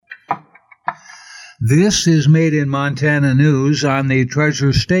This is Made in Montana News on the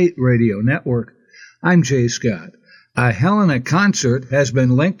Treasure State Radio Network. I'm Jay Scott. A Helena concert has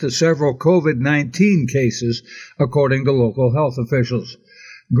been linked to several COVID-19 cases, according to local health officials.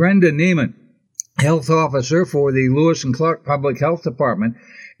 Grenda Neiman, health officer for the Lewis and Clark Public Health Department,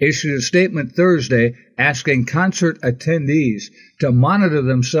 issued a statement Thursday asking concert attendees to monitor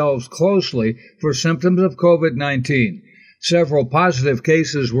themselves closely for symptoms of COVID-19. Several positive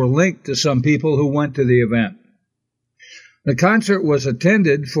cases were linked to some people who went to the event. The concert was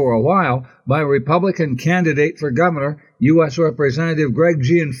attended for a while by Republican candidate for governor, U.S. Representative Greg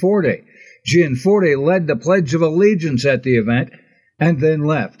Gianforte. Gianforte led the Pledge of Allegiance at the event and then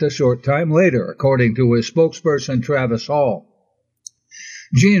left a short time later, according to his spokesperson Travis Hall.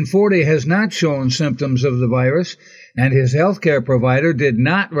 Gianforte has not shown symptoms of the virus, and his health care provider did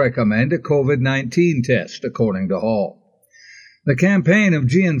not recommend a COVID-19 test, according to Hall. The campaign of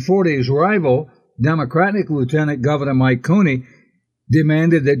Gianforte's rival, Democratic Lieutenant Governor Mike Cooney,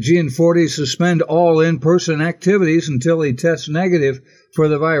 demanded that Gianforte suspend all in-person activities until he tests negative for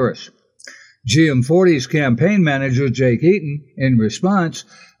the virus. Gianforte's campaign manager, Jake Eaton, in response,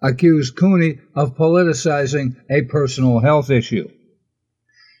 accused Cooney of politicizing a personal health issue.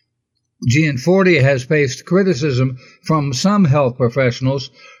 Gianforte has faced criticism from some health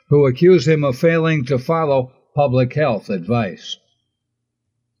professionals who accuse him of failing to follow public health advice.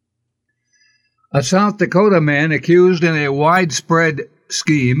 A South Dakota man accused in a widespread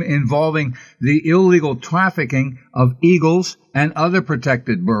scheme involving the illegal trafficking of eagles and other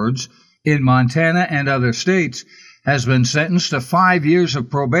protected birds in Montana and other states has been sentenced to 5 years of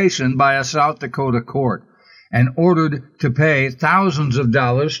probation by a South Dakota court and ordered to pay thousands of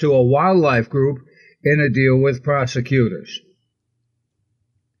dollars to a wildlife group in a deal with prosecutors.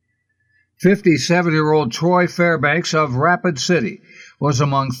 57-year-old Troy Fairbanks of Rapid City was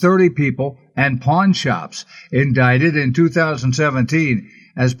among 30 people and pawn shops indicted in 2017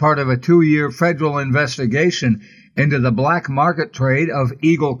 as part of a 2-year federal investigation into the black market trade of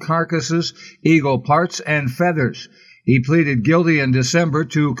eagle carcasses, eagle parts, and feathers. He pleaded guilty in December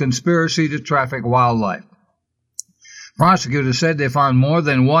to conspiracy to traffic wildlife. Prosecutors said they found more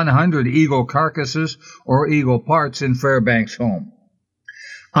than 100 eagle carcasses or eagle parts in Fairbanks' home.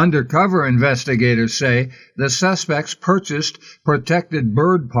 Undercover investigators say the suspects purchased protected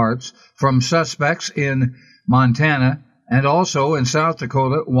bird parts from suspects in Montana and also in South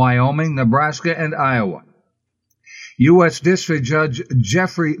Dakota, Wyoming, Nebraska, and Iowa. U.S. District Judge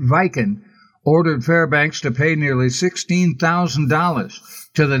Jeffrey Viken ordered Fairbanks to pay nearly $16,000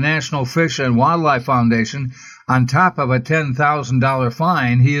 to the National Fish and Wildlife Foundation on top of a $10,000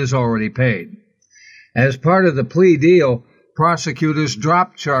 fine he has already paid. As part of the plea deal, prosecutors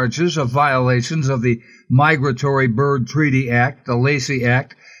dropped charges of violations of the Migratory Bird Treaty Act, the Lacey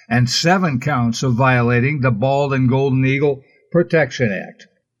Act, and 7 counts of violating the Bald and Golden Eagle Protection Act.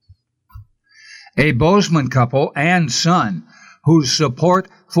 A Bozeman couple and son, whose support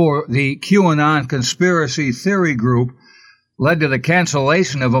for the QAnon conspiracy theory group led to the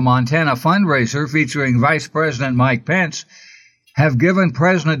cancellation of a Montana fundraiser featuring Vice President Mike Pence, have given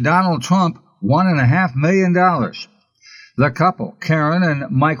President Donald Trump $1.5 million. The couple, Karen and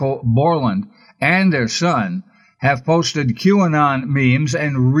Michael Borland, and their son, have posted QAnon memes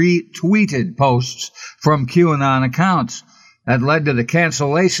and retweeted posts from QAnon accounts that led to the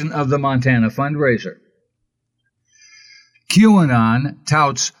cancellation of the Montana fundraiser. QAnon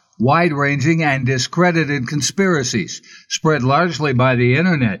touts wide-ranging and discredited conspiracies, spread largely by the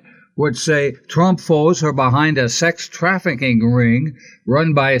internet, which say Trump foes are behind a sex trafficking ring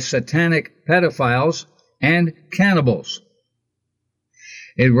run by satanic pedophiles and cannibals.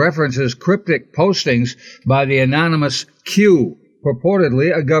 It references cryptic postings by the anonymous Q,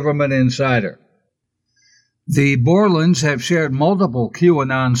 purportedly a government insider. The Borlands have shared multiple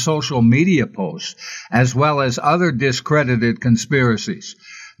QAnon social media posts, as well as other discredited conspiracies.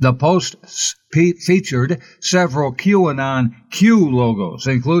 The posts featured several QAnon Q logos,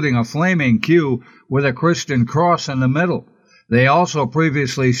 including a flaming Q with a Christian cross in the middle. They also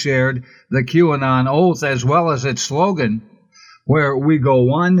previously shared the QAnon oath as well as its slogan, where we go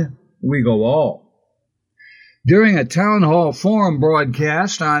one, we go all. During a town hall forum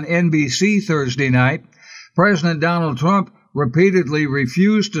broadcast on NBC Thursday night, President Donald Trump repeatedly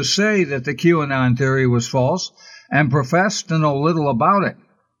refused to say that the QAnon theory was false and professed to know little about it.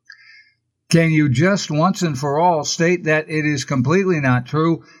 Can you just once and for all state that it is completely not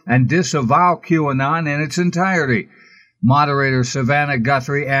true and disavow QAnon in its entirety? Moderator Savannah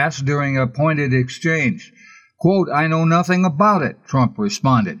Guthrie asked during a pointed exchange. Quote, I know nothing about it, Trump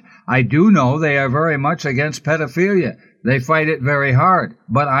responded. I do know they are very much against pedophilia. They fight it very hard,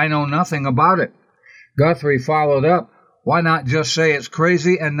 but I know nothing about it. Guthrie followed up, "Why not just say it's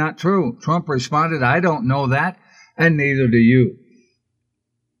crazy and not true?" Trump responded, "I don't know that, and neither do you."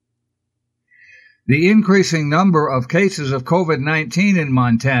 The increasing number of cases of COVID-19 in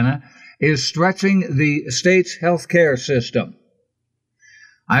Montana is stretching the state's healthcare system.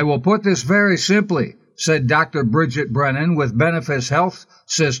 "I will put this very simply," said Dr. Bridget Brennan with Benefice Health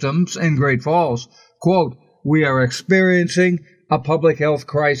Systems in Great Falls. Quote, "We are experiencing a public health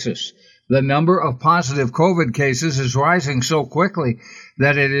crisis. The number of positive COVID cases is rising so quickly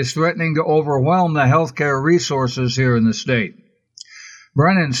that it is threatening to overwhelm the healthcare resources here in the state."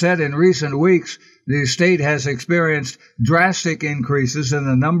 Brennan said in recent weeks, the state has experienced drastic increases in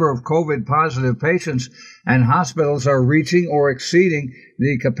the number of COVID-positive patients, and hospitals are reaching or exceeding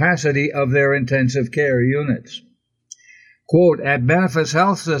the capacity of their intensive care units. Quote, "At Benefice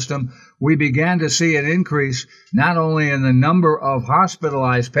Health System, we began to see an increase not only in the number of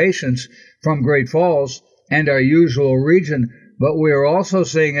hospitalized patients from Great Falls and our usual region, but we are also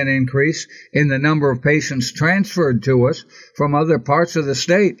seeing an increase in the number of patients transferred to us from other parts of the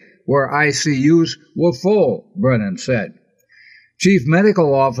state where ICUs were full," Brennan said. Chief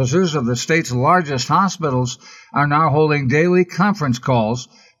medical officers of the state's largest hospitals are now holding daily conference calls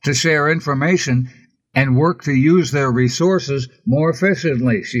to share information and work to use their resources more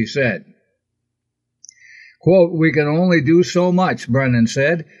efficiently, she said. Quote, "We can only do so much," Brennan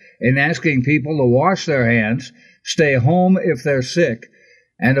said, in asking people to wash their hands, stay home if they're sick,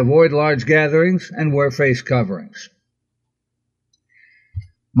 and avoid large gatherings and wear face coverings.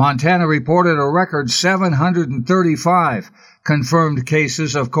 Montana reported a record 735 confirmed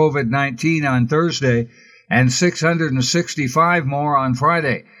cases of COVID-19 on Thursday and 665 more on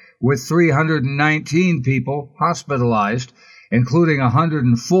Friday, with 319 people hospitalized, including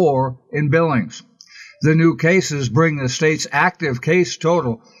 104 in Billings. The new cases bring the state's active case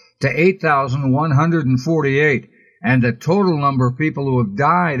total to 8,148, and the total number of people who have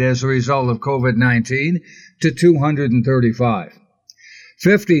died as a result of COVID-19 to 235.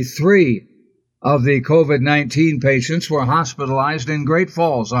 53 of the COVID-19 patients were hospitalized in Great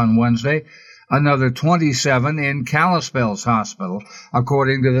Falls on Wednesday, another 27 in Kalispell's hospital,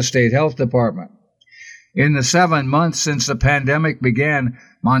 according to the state health department. In the 7 months since the pandemic began,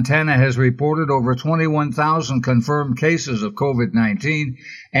 Montana has reported over 21,000 confirmed cases of COVID-19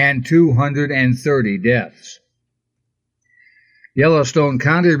 and 230 deaths. Yellowstone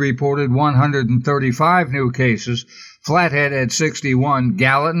County reported 135 new cases, Flathead had 61,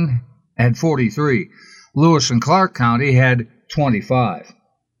 Gallatin had 43, Lewis and Clark County had 25.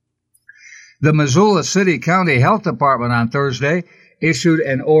 The Missoula City County Health Department on Thursday issued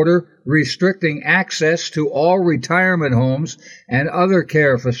an order restricting access to all retirement homes and other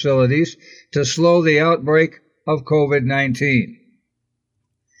care facilities to slow the outbreak of COVID-19.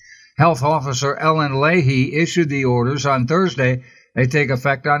 Health Officer Ellen Leahy issued the orders on Thursday. They take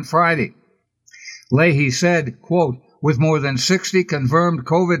effect on Friday. Leahy said, quote, "With more than 60 confirmed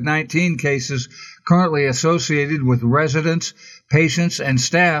COVID-19 cases currently associated with residents, patients, and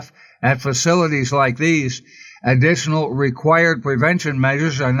staff at facilities like these, additional required prevention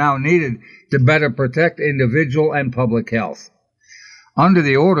measures are now needed to better protect individual and public health. Under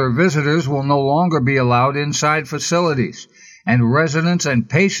the order, visitors will no longer be allowed inside facilities, and residents and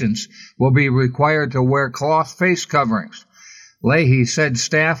patients will be required to wear cloth face coverings. Leahy said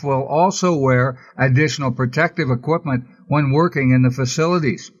staff will also wear additional protective equipment when working in the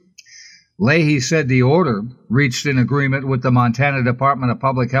facilities. Leahy said the order, reached in agreement with the Montana Department of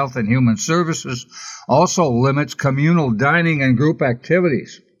Public Health and Human Services, also limits communal dining and group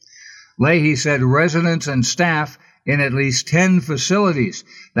activities. Leahy said residents and staff in at least 10 facilities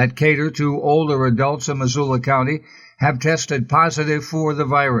that cater to older adults in Missoula County have tested positive for the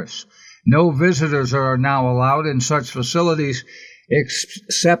virus. No visitors are now allowed in such facilities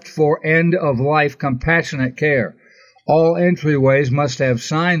except for end-of-life compassionate care. All entryways must have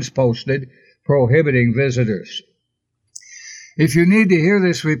signs posted prohibiting visitors. If you need to hear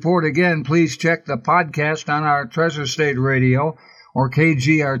this report again, please check the podcast on our Treasure State Radio or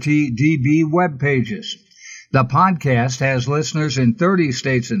KGRT DB web pages. The podcast has listeners in 30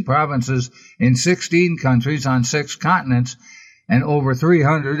 states and provinces in 16 countries on 6 continents, and over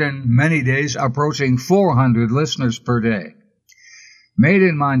 300 and many days approaching 400 listeners per day. Made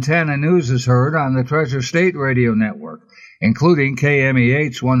in Montana News is heard on the Treasure State Radio Network, including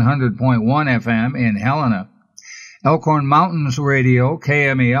KMEH 100.1 FM in Helena, Elkhorn Mountains Radio,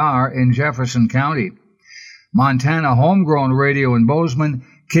 KMER in Jefferson County, Montana Homegrown Radio in Bozeman,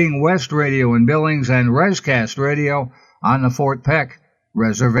 King West Radio in Billings, and Rescast Radio on the Fort Peck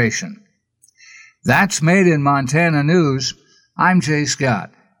Reservation. That's Made in Montana News. I'm Jay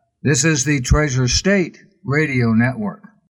Scott. This is the Treasure State Radio Network.